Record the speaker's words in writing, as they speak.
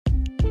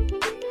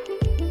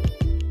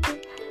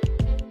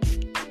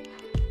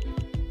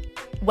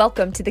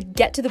Welcome to the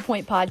Get to the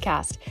Point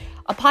podcast,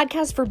 a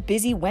podcast for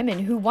busy women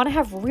who want to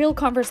have real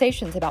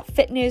conversations about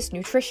fitness,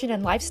 nutrition,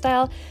 and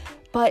lifestyle,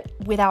 but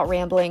without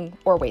rambling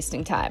or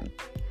wasting time.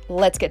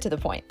 Let's get to the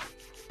point.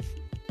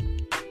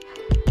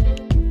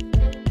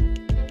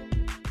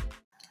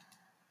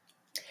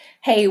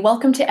 Hey,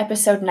 welcome to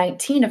episode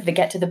 19 of the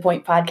Get to the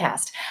Point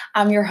podcast.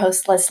 I'm your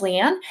host, Leslie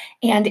Ann,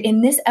 and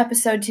in this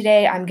episode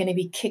today, I'm going to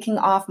be kicking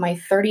off my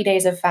 30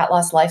 Days of Fat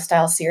Loss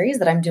Lifestyle series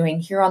that I'm doing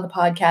here on the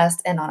podcast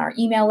and on our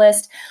email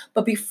list.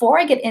 But before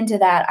I get into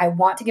that, I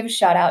want to give a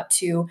shout out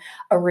to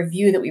a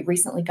review that we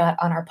recently got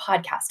on our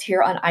podcast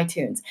here on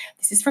iTunes.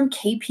 This is from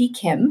KP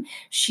Kim.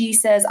 She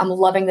says, I'm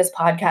loving this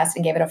podcast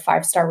and gave it a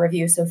 5-star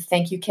review, so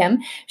thank you, Kim.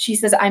 She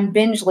says, I'm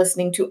binge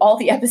listening to all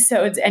the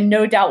episodes and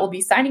no doubt will be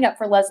signing up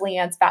for Leslie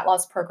Ann's Fat Loss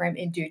program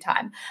in due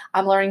time.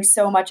 I'm learning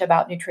so much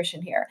about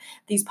nutrition here.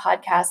 These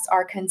podcasts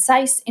are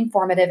concise,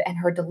 informative, and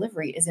her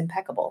delivery is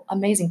impeccable.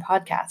 Amazing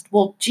podcast.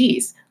 Well,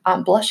 geez,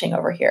 I'm blushing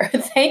over here.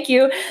 Thank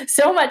you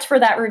so much for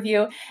that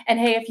review. And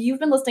hey, if you've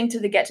been listening to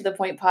the Get to the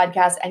Point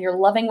podcast and you're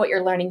loving what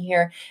you're learning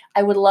here,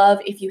 I would love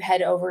if you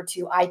head over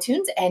to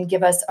iTunes and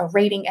give us a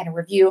rating and a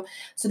review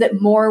so that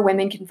more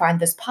women can find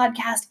this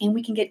podcast and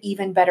we can get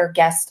even better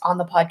guests on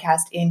the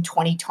podcast in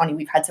 2020.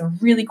 We've had some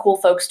really cool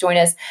folks join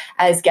us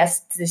as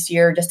guests this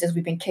year, just as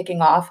we've been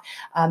kicking off.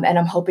 And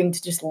I'm hoping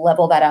to just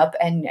level that up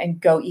and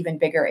go even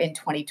bigger in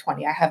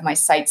 2020. I have my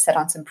sights set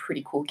on some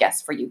pretty cool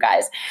guests for you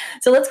guys.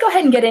 So let's go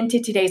ahead and get into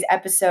today's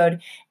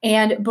episode.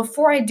 And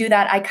before I do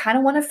that, I kind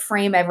of want to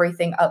frame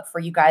everything up for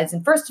you guys.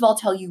 And first of all,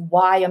 tell you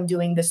why I'm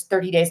doing this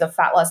 30 Days of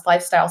Fat Loss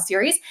Lifestyle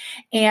series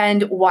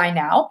and why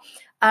now.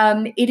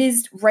 It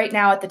is right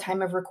now at the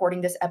time of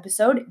recording this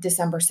episode,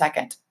 December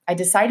 2nd. I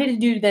decided to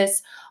do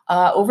this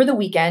over the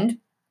weekend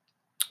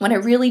when I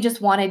really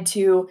just wanted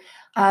to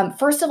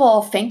first of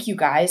all, thank you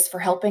guys for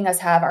helping us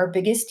have our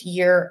biggest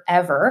year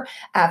ever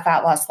at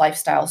Fat Loss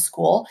Lifestyle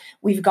School.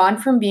 We've gone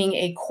from being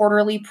a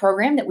quarterly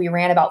program that we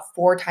ran about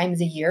 4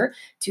 times a year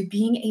to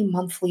being a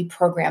monthly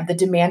program. The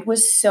demand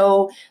was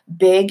so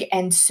big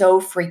and so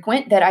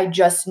frequent that I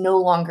just no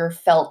longer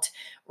felt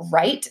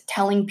right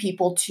telling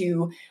people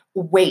to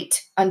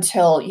wait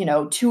until,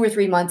 2 or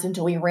 3 months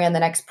until we ran the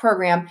next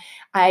program.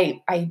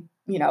 I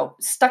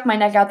stuck my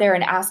neck out there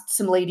and asked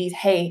some ladies,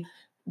 hey,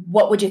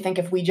 what would you think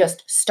if we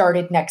just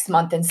started next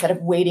month instead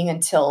of waiting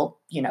until,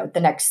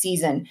 the next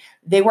season?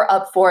 They were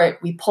up for it.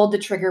 We pulled the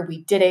trigger,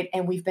 we did it,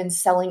 and we've been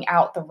selling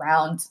out the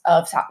rounds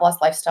of Fat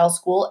Loss Lifestyle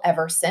School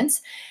ever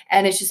since.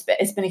 And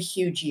it's been a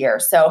huge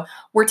year. So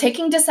we're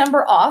taking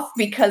December off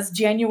because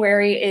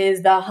January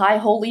is the high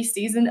holy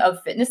season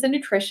of fitness and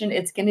nutrition.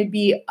 It's going to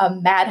be a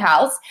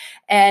madhouse.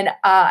 And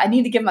I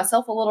need to give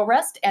myself a little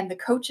rest, and the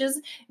coaches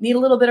need a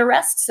little bit of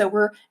rest. So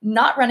we're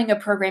not running a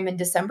program in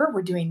December.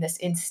 We're doing this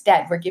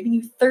instead. We're giving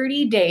you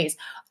 30 days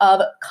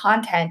of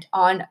content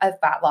on a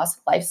fat loss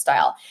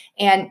lifestyle.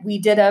 And we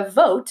did a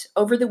vote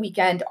over the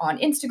weekend on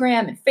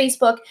Instagram and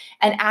Facebook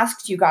and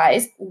asked you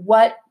guys,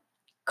 what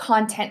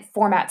content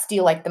formats do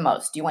you like the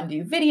most? Do you want to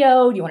do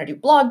video? Do you want to do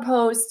blog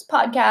posts,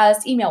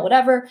 podcasts, email,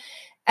 whatever?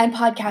 And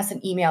podcast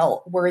and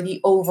email were the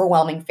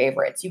overwhelming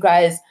favorites. You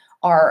guys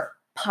are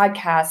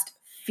podcast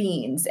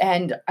fiends.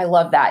 And I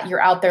love that.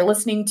 You're out there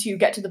listening to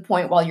Get to the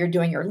Point while you're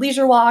doing your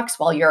leisure walks,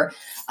 while you're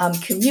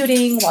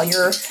commuting, while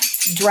you're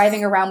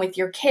driving around with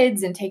your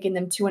kids and taking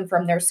them to and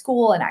from their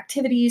school and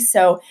activities.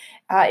 So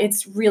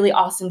it's really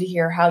awesome to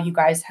hear how you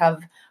guys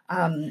have,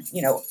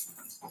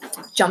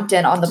 jumped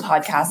in on the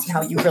podcast and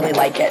how you really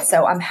like it.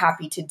 So I'm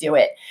happy to do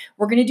it.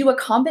 We're going to do a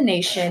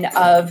combination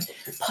of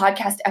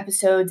podcast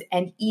episodes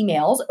and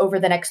emails over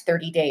the next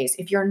 30 days.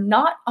 If you're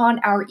not on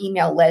our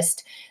email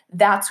list,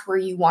 that's where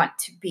you want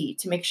to be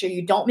to make sure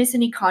you don't miss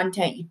any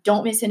content, you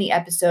don't miss any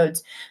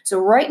episodes. So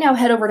right now,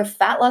 head over to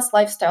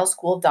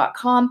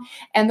fatlosslifestyleschool.com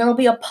and there will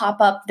be a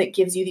pop-up that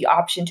gives you the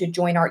option to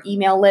join our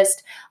email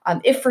list.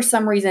 If for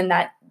some reason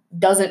that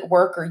doesn't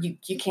work or you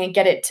can't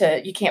get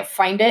it you can't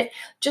find it,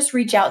 just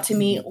reach out to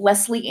me,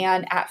 Leslie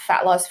Ann at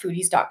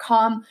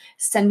fatlossfoodies.com.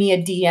 Send me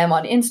a DM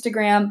on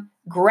Instagram.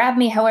 Grab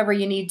me however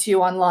you need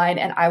to online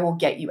and I will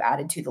get you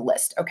added to the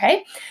list.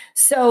 Okay.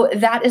 So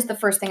that is the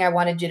first thing I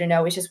wanted you to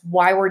know is just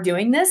why we're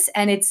doing this.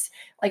 And it's,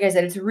 like I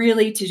said, it's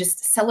really to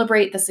just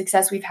celebrate the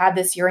success we've had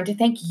this year and to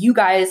thank you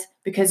guys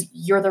because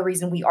you're the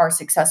reason we are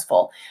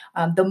successful.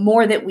 The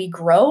more that we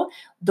grow,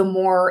 the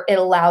more it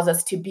allows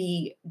us to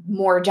be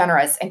more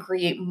generous and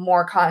create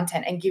more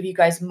content and give you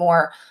guys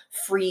more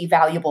free,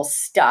 valuable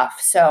stuff.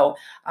 So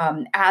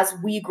as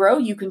we grow,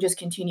 you can just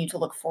continue to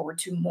look forward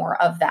to more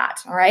of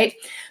that. All right.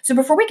 So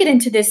before we get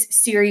into this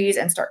series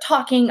and start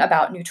talking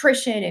about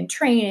nutrition and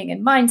training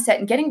and mindset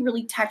and getting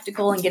really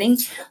tactical and getting,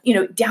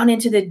 down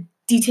into the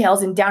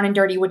details and down and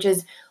dirty, which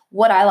is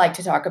what I like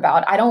to talk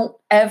about. I don't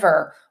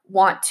ever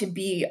want to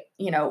be,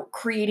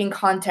 creating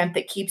content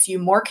that keeps you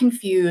more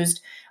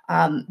confused,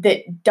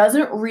 that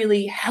doesn't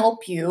really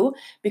help you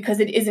because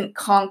it isn't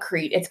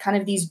concrete. It's kind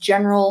of these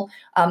general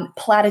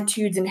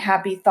platitudes and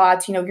happy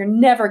thoughts. You're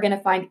never going to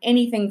find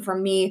anything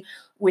from me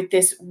with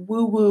this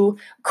woo-woo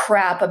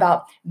crap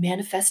about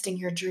manifesting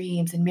your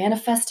dreams and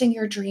manifesting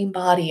your dream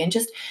body and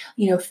just,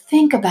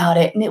 think about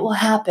it and it will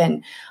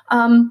happen.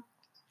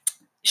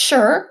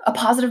 Sure, a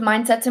positive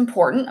mindset's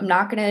important. I'm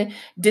not going to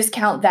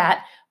discount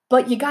that,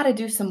 but you got to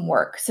do some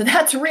work. So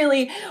that's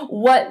really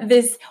what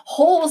this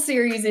whole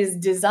series is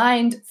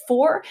designed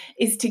for,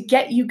 is to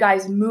get you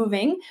guys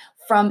moving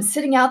from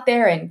sitting out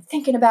there and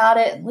thinking about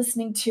it and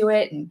listening to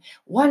it and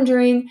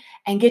wondering,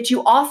 and get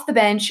you off the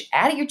bench,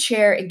 out of your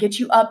chair, and get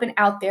you up and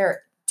out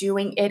there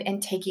doing it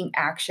and taking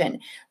action.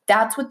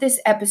 That's what this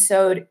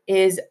episode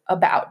is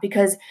about.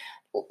 Because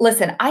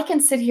listen, I can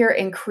sit here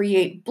and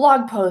create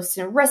blog posts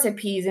and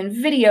recipes and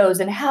videos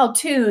and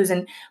how-tos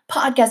and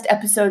podcast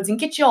episodes and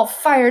get you all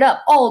fired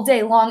up all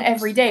day long,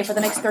 every day for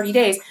the next 30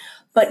 days,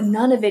 but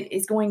none of it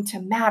is going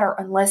to matter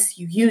unless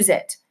you use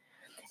it.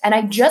 And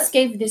I just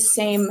gave this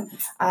same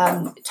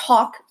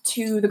talk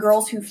to the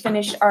girls who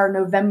finished our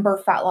November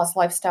Fat Loss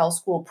Lifestyle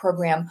School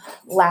program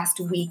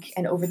last week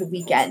and over the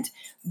weekend.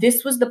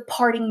 This was the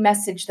parting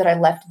message that I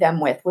left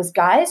them with was,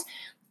 guys,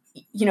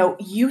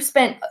 you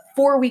spent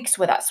 4 weeks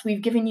with us.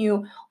 We've given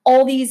you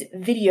all these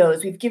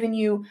videos. We've given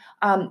you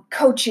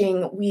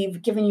coaching.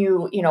 We've given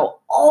you,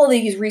 all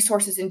these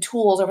resources and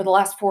tools over the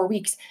last 4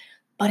 weeks,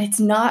 but it's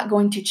not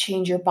going to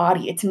change your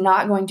body. It's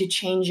not going to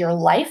change your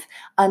life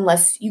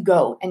unless you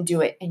go and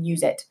do it and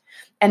use it.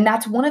 And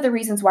that's one of the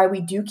reasons why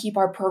we do keep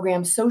our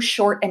program so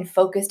short and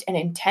focused and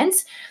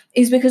intense,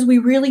 is because we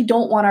really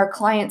don't want our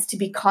clients to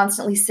be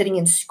constantly sitting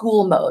in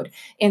school mode,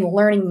 in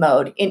learning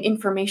mode, in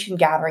information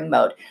gathering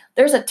mode.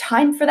 There's a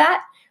time for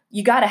that.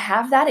 You got to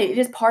have that. It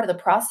is part of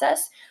the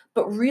process.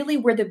 But really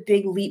where the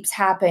big leaps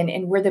happen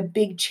and where the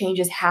big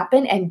changes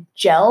happen and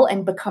gel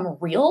and become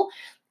real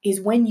is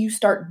when you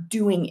start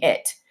doing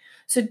it.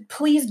 So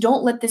please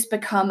don't let this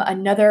become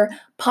another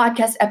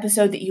podcast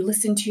episode that you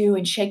listen to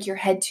and shake your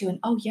head to and,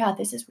 oh yeah,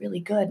 this is really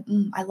good.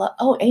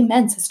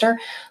 Amen, sister.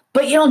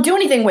 But you don't do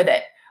anything with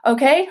it,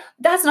 okay?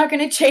 That's not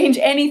going to change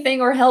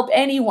anything or help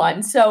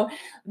anyone. So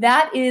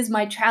that is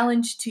my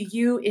challenge to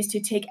you, is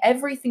to take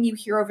everything you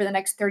hear over the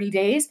next 30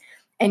 days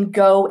and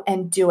go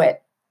and do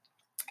it.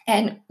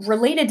 And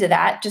related to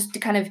that, just to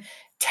kind of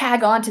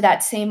tag on to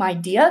that same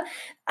idea,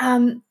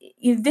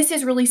 this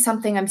is really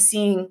something I'm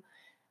seeing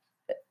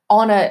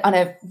on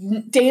a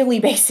daily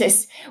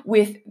basis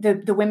with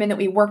the women that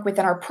we work with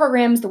in our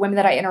programs, the women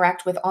that I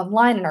interact with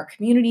online in our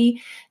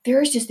community.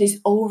 There is just this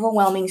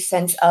overwhelming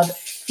sense of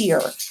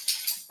fear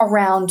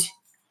around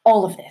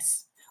all of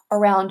this,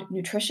 around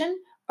nutrition,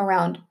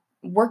 around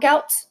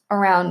workouts,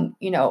 around,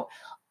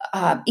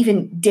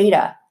 even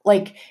data.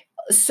 Like,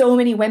 so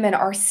many women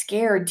are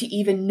scared to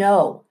even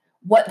know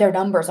what their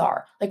numbers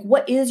are. Like,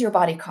 what is your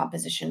body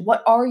composition?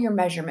 What are your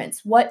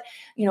measurements? What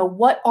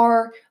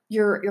are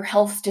your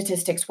health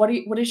statistics? What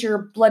is your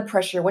blood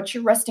pressure? What's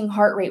your resting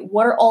heart rate?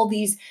 What are all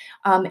these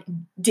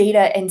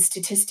data and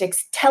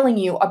statistics telling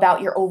you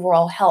about your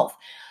overall health?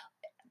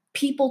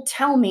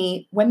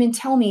 Women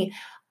tell me,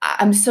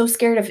 I'm so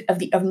scared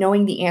of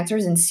knowing the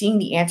answers and seeing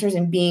the answers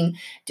and being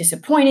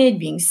disappointed,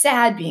 being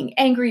sad, being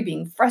angry,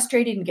 being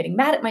frustrated, and getting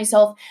mad at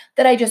myself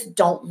that I just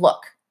don't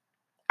look.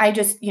 I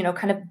just,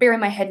 kind of bury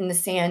my head in the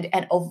sand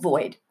and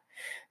avoid.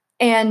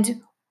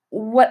 And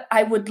what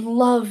I would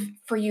love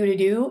for you to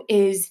do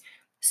is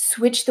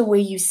switch the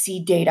way you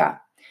see data.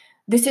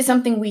 This is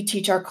something we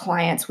teach our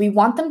clients. We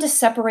want them to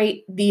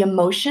separate the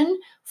emotion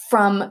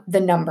from the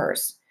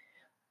numbers.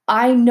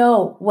 I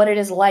know what it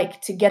is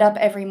like to get up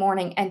every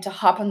morning and to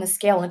hop on the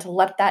scale and to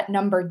let that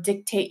number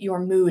dictate your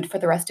mood for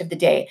the rest of the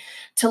day,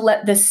 to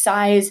let the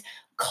size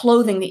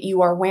clothing that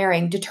you are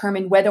wearing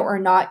determine whether or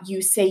not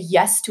you say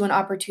yes to an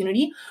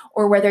opportunity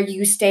or whether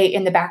you stay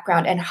in the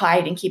background and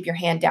hide and keep your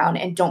hand down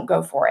and don't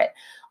go for it.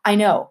 I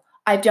know.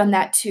 I've done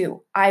that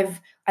too. I've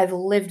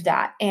lived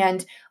that.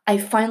 And I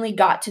finally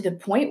got to the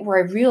point where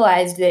I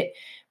realized that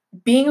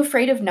being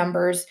afraid of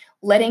numbers,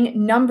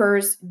 letting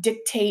numbers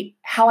dictate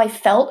how I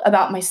felt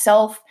about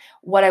myself,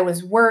 what I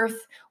was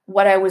worth,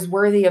 what I was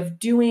worthy of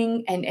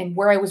doing, and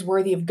where I was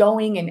worthy of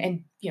going,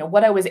 and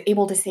what I was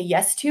able to say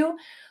yes to,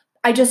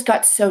 I just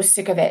got so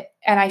sick of it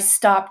and I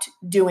stopped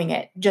doing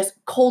it. Just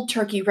cold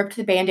turkey, ripped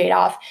the Band-Aid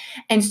off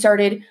and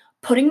started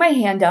putting my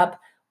hand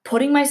up,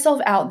 putting myself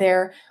out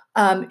there,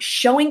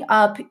 showing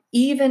up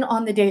even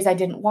on the days I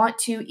didn't want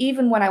to,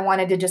 even when I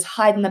wanted to just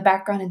hide in the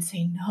background and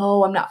say,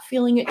 no, I'm not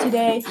feeling it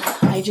today.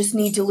 I just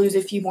need to lose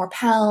a few more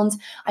pounds.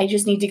 I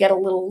just need to get a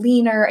little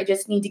leaner. I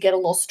just need to get a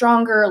little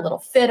stronger, a little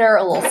fitter,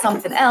 a little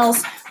something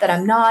else that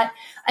I'm not.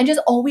 I'm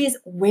just always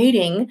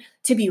waiting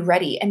to be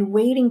ready and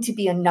waiting to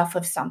be enough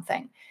of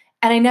something.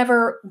 And I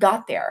never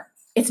got there.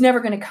 It's never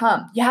going to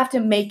come. You have to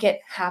make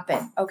it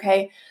happen,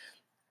 okay?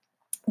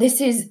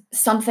 This is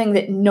something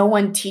that no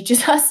one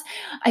teaches us,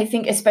 I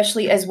think,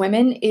 especially as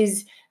women,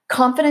 is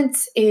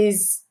confidence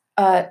is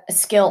a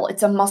skill.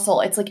 It's a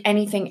muscle. It's like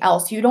anything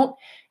else. You don't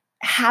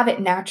have it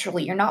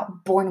naturally. You're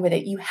not born with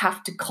it. You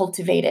have to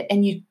cultivate it.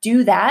 And you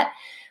do that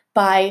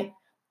by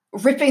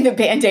ripping the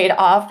Band-Aid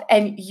off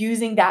and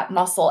using that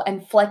muscle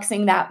and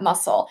flexing that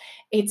muscle.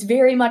 It's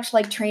very much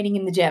like training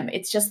in the gym.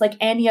 It's just like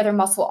any other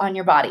muscle on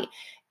your body.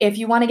 If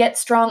you want to get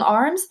strong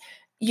arms,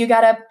 you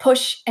got to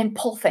push and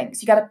pull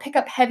things. You got to pick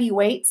up heavy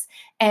weights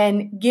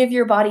and give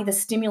your body the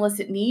stimulus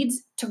it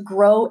needs to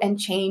grow and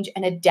change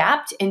and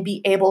adapt and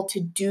be able to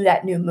do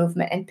that new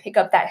movement and pick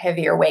up that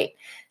heavier weight.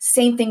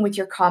 Same thing with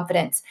your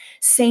confidence.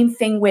 Same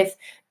thing with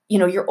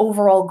your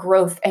overall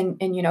growth and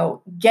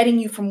getting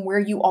you from where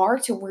you are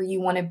to where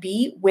you want to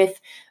be with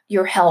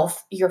your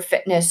health, your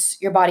fitness,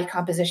 your body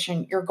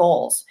composition, your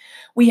goals.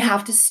 We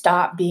have to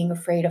stop being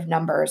afraid of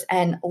numbers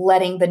and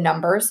letting the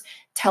numbers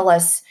tell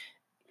us,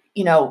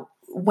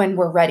 when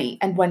we're ready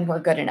and when we're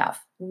good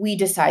enough. We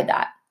decide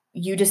that.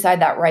 You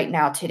decide that right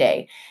now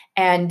today.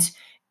 And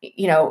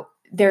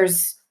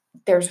there's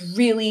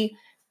really,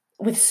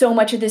 with so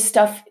much of this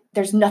stuff,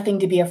 there's nothing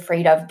to be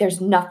afraid of.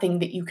 There's nothing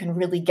that you can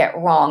really get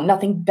wrong.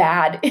 Nothing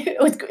bad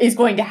is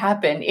going to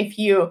happen if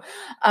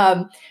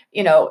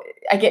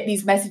I get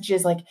these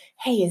messages like,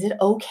 hey, is it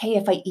okay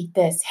if I eat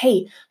this?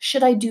 Hey,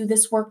 should I do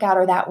this workout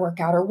or that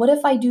workout? Or what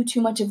if I do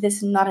too much of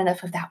this and not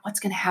enough of that? What's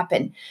going to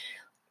happen?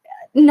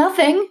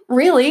 Nothing,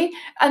 really.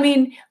 I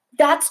mean,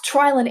 that's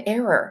trial and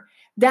error.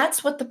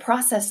 That's what the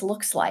process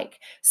looks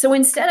like. So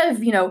instead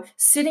of,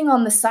 sitting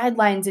on the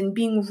sidelines and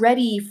being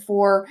ready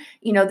for,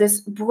 this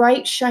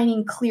bright,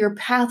 shining, clear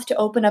path to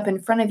open up in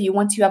front of you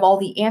once you have all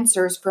the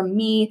answers from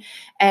me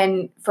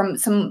and from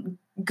some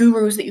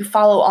gurus that you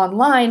follow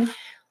online,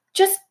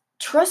 just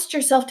trust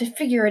yourself to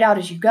figure it out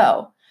as you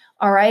go.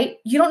 All right?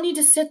 You don't need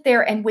to sit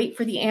there and wait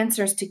for the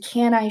answers to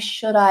can I,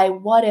 should I,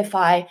 what if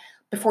I,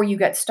 before you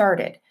get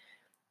started.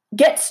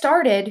 Get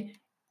started,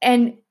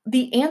 and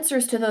the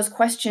answers to those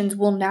questions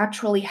will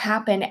naturally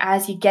happen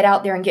as you get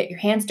out there and get your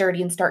hands dirty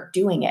and start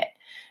doing it.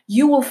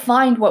 You will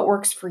find what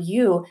works for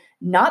you,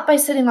 not by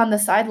sitting on the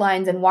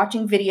sidelines and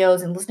watching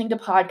videos and listening to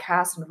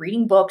podcasts and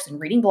reading books and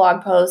reading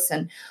blog posts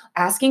and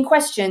asking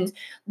questions.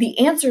 The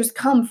answers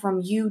come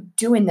from you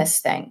doing this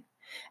thing.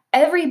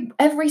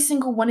 Every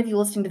single one of you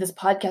listening to this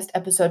podcast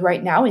episode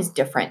right now is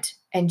different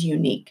and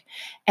unique.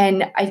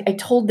 And I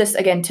told this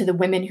again to the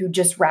women who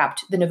just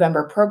wrapped the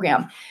November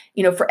program.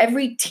 For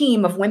every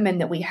team of women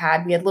that we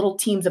had little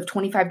teams of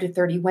 25 to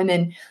 30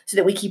 women so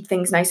that we keep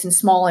things nice and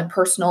small and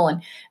personal.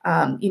 And,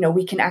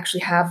 we can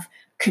actually have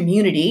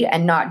community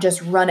and not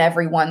just run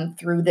everyone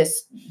through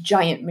this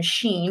giant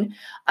machine.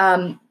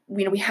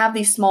 We have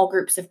these small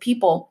groups of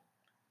people.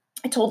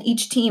 I told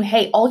each team,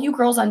 hey, all you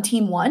girls on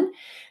team 1,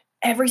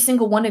 every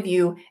single one of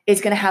you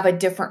is going to have a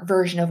different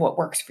version of what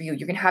works for you.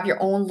 You're going to have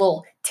your own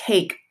little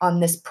take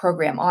on this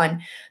program,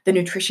 on the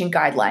nutrition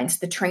guidelines,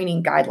 the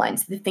training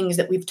guidelines, the things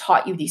that we've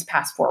taught you these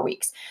past 4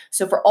 weeks.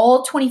 So for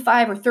all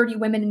 25 or 30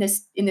 women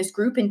in this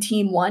group in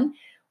team 1,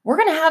 we're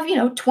going to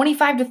have,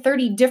 25 to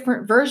 30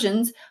 different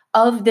versions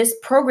of this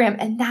program.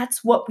 And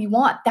that's what we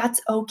want. That's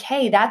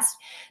okay.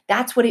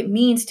 That's what it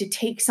means to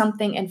take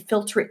something and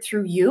filter it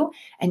through you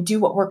and do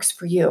what works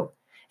for you.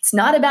 It's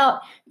not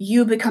about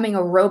you becoming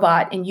a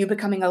robot and you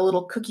becoming a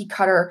little cookie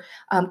cutter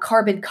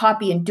carbon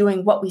copy and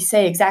doing what we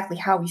say exactly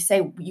how we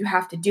say you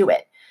have to do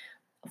it.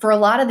 For a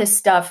lot of this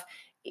stuff,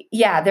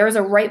 yeah, there's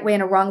a right way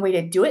and a wrong way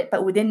to do it.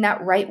 But within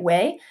that right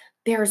way,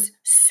 there's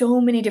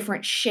so many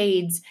different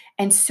shades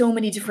and so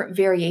many different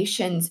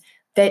variations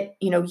that,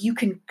 you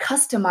can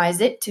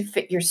customize it to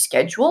fit your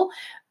schedule,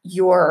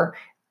 your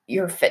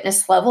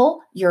fitness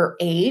level, your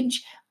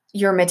age,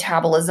 your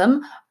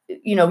metabolism,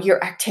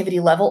 your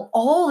activity level.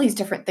 All these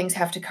different things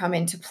have to come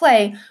into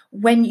play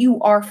when you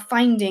are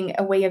finding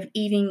a way of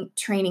eating,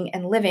 training,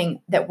 and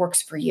living that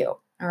works for you.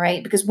 All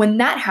right. Because when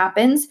that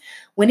happens,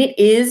 when it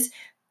is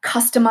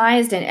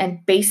customized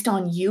and based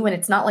on you, and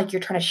it's not like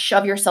you're trying to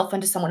shove yourself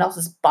into someone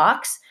else's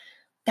box,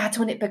 that's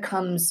when it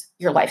becomes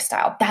your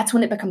lifestyle. That's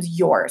when it becomes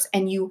yours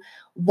and you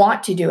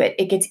want to do it.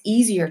 It gets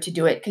easier to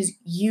do it because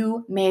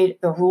you made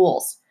the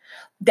rules.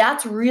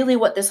 That's really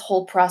what this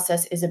whole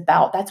process is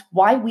about. That's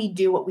why we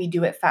do what we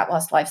do at Fat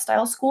Loss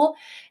Lifestyle School,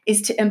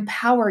 is to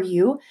empower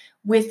you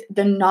with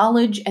the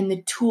knowledge and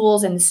the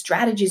tools and the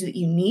strategies that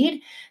you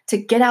need to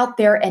get out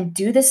there and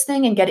do this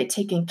thing and get it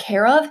taken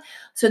care of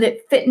so that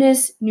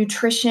fitness,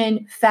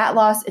 nutrition, fat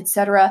loss,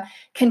 etc.,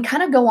 can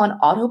kind of go on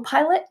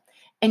autopilot.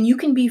 And you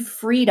can be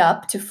freed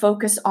up to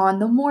focus on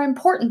the more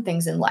important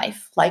things in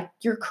life, like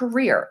your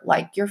career,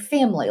 like your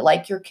family,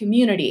 like your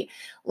community,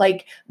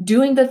 like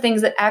doing the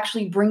things that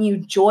actually bring you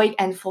joy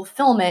and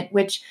fulfillment,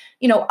 which,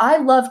 I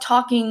love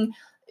talking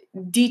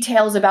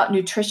details about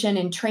nutrition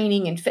and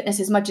training and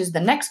fitness as much as the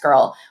next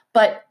girl,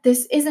 but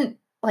this isn't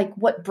like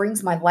what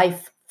brings my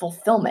life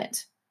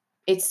fulfillment.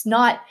 It's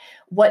not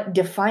what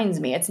defines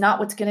me. It's not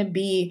what's going to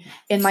be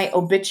in my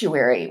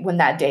obituary when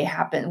that day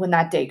happens, when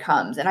that day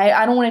comes. And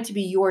I don't want it to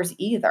be yours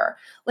either.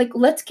 Like,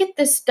 let's get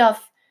this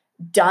stuff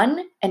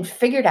done and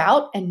figured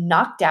out and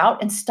knocked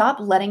out and stop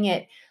letting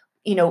it,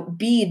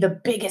 be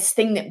the biggest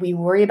thing that we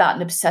worry about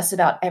and obsess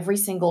about every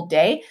single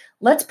day.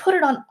 Let's put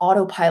it on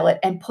autopilot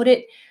and put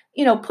it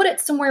put it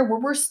somewhere where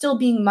we're still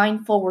being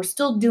mindful, we're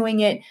still doing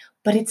it,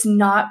 but it's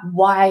not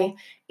why,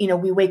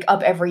 we wake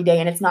up every day,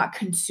 and it's not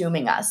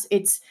consuming us.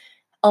 It's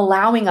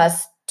allowing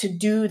us to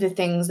do the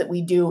things that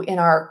we do in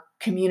our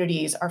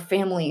communities, our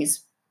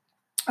families,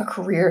 our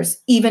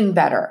careers even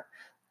better.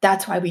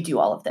 That's why we do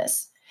all of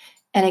this.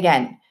 And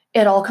again,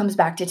 it all comes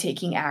back to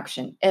taking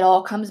action. It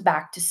all comes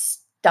back to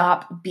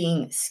stop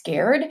being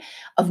scared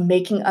of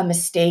making a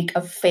mistake,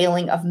 of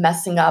failing, of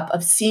messing up,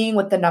 of seeing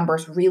what the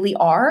numbers really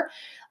are.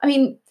 I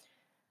mean,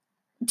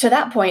 to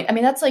that point,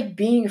 that's like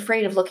being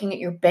afraid of looking at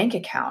your bank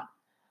account.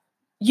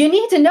 You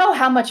need to know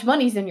how much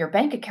money's in your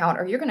bank account,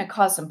 or you're going to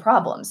cause some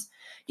problems.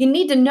 You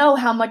need to know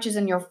how much is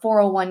in your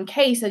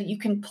 401k so that you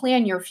can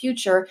plan your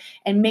future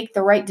and make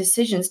the right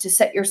decisions to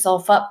set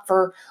yourself up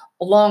for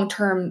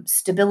long-term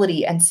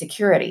stability and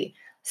security.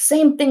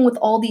 Same thing with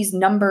all these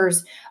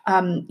numbers,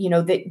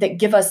 that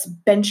give us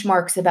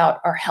benchmarks about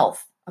our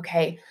health.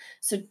 Okay.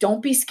 So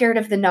don't be scared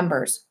of the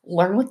numbers.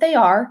 Learn what they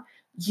are,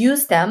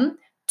 use them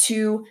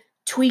to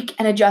tweak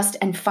and adjust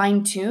and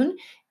fine tune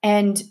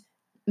and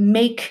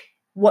make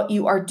what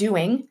you are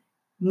doing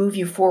move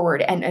you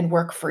forward and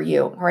work for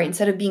you. All right.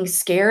 Instead of being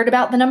scared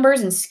about the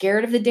numbers and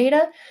scared of the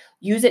data,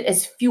 use it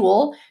as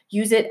fuel,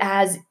 use it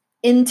as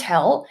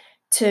intel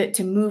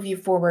to move you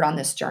forward on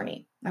this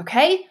journey.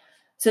 Okay.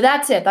 So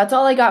that's it. That's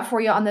all I got for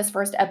you on this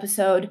first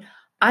episode.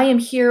 I am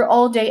here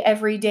all day,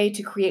 every day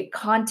to create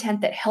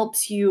content that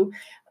helps you.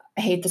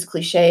 I hate this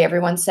cliche,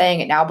 everyone's saying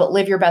it now, but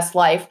live your best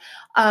life.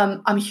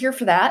 I'm here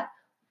for that,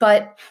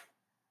 but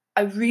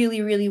I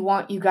really, really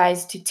want you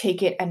guys to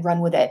take it and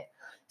run with it.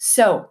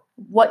 So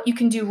what you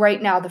can do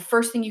right now, the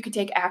first thing you can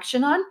take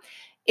action on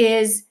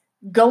is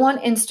go on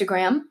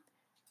Instagram,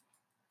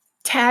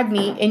 tag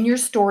me in your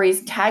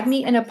stories, tag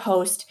me in a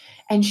post,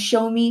 and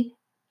show me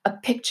a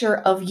picture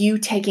of you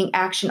taking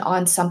action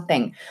on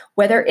something,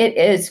 whether it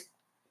is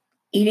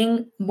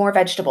eating more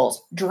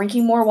vegetables,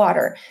 drinking more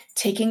water,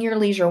 taking your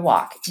leisure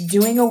walk,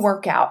 doing a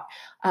workout,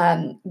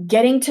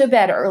 getting to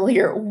bed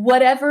earlier,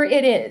 whatever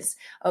it is,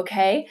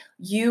 okay?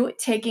 You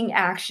taking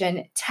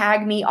action,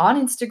 tag me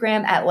on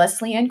Instagram at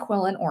Leslie Ann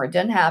Quillen, or it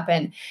didn't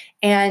happen.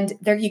 And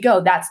there you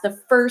go. That's the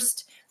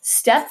first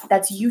step.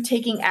 That's you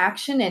taking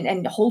action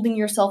and holding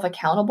yourself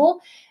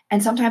accountable.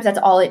 And sometimes that's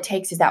all it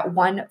takes is that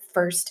one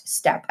first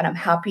step. And I'm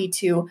happy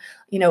to,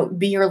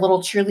 be your little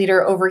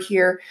cheerleader over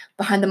here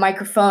behind the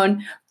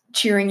microphone,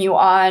 cheering you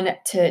on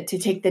to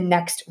take the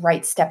next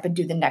right step and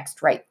do the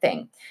next right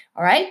thing.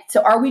 All right.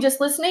 So are we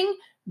just listening?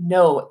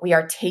 No, we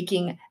are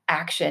taking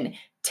action.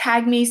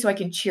 Tag me so I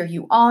can cheer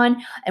you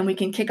on, and we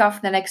can kick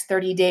off the next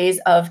 30 days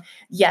of,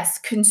 yes,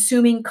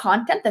 consuming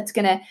content that's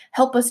going to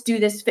help us do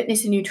this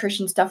fitness and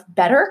nutrition stuff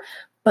better,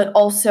 but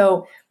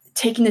also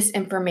taking this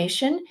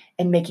information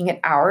and making it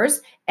ours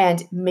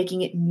and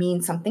making it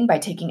mean something by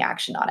taking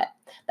action on it.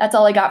 That's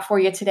all I got for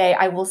you today.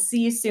 I will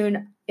see you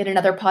soon in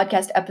another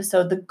podcast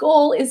episode. The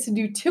goal is to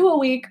do 2 a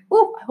week.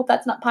 Ooh, I hope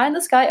that's not pie in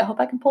the sky. I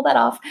hope I can pull that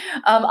off.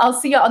 I'll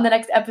see you on the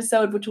next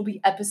episode, which will be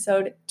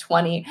episode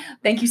 20.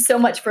 Thank you so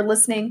much for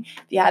listening.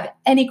 If you have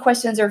any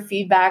questions or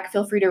feedback,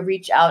 feel free to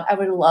reach out. I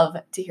would love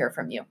to hear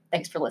from you.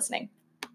 Thanks for listening.